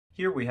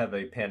Here we have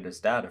a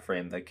pandas data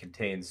frame that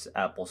contains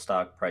Apple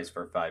stock price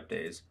for 5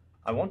 days.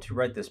 I want to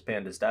write this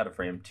pandas data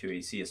frame to a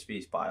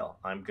CSV file.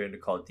 I'm going to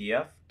call it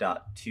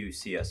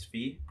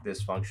df.toCSV.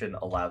 This function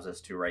allows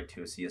us to write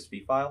to a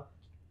CSV file.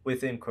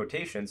 Within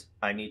quotations,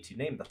 I need to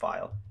name the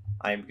file.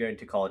 I am going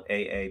to call it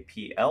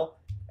AAPL,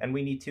 and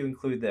we need to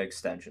include the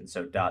extension,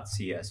 so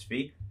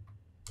 .csv.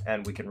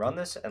 And we can run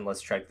this, and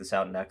let's check this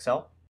out in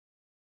Excel.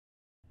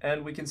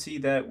 And we can see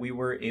that we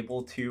were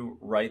able to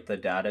write the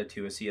data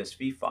to a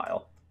CSV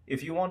file.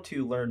 If you want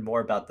to learn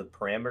more about the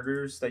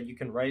parameters that you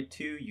can write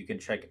to, you can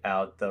check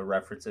out the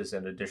references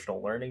and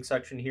additional learning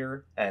section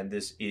here, and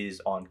this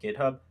is on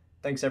GitHub.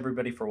 Thanks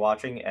everybody for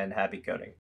watching, and happy coding.